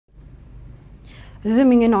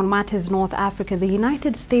Zooming in on matters North Africa, the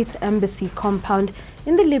United States Embassy compound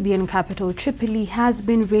in the Libyan capital Tripoli has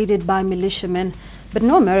been raided by militiamen, but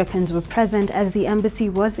no Americans were present as the embassy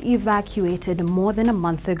was evacuated more than a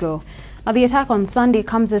month ago. Now, the attack on Sunday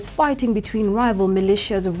comes as fighting between rival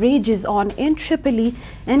militias rages on in Tripoli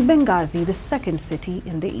and Benghazi, the second city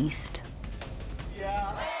in the east.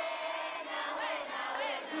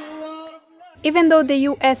 Even though the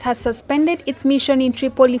U.S. has suspended its mission in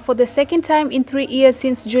Tripoli for the second time in 3 years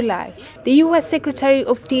since July, the U.S. Secretary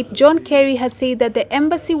of State John Kerry has said that the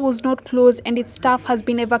embassy was not closed and its staff has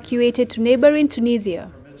been evacuated to neighboring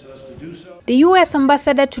Tunisia. The U.S.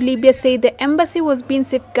 ambassador to Libya said the embassy was being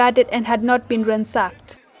safeguarded and had not been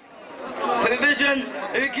ransacked.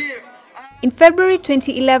 In February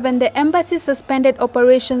 2011, the embassy suspended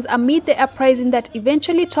operations amid the uprising that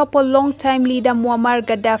eventually toppled longtime leader Muammar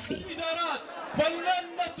Gaddafi.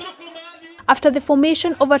 After the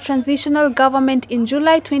formation of a transitional government in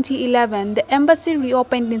July 2011, the embassy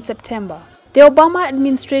reopened in September. The Obama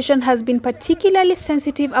administration has been particularly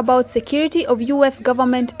sensitive about security of U.S.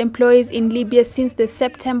 government employees in Libya since the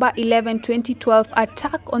September 11, 2012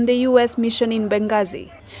 attack on the U.S. mission in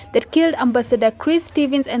Benghazi that killed Ambassador Chris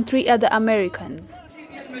Stevens and 3 other Americans.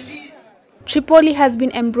 Tripoli has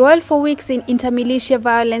been embroiled for weeks in inter-militia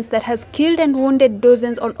violence that has killed and wounded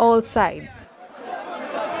dozens on all sides.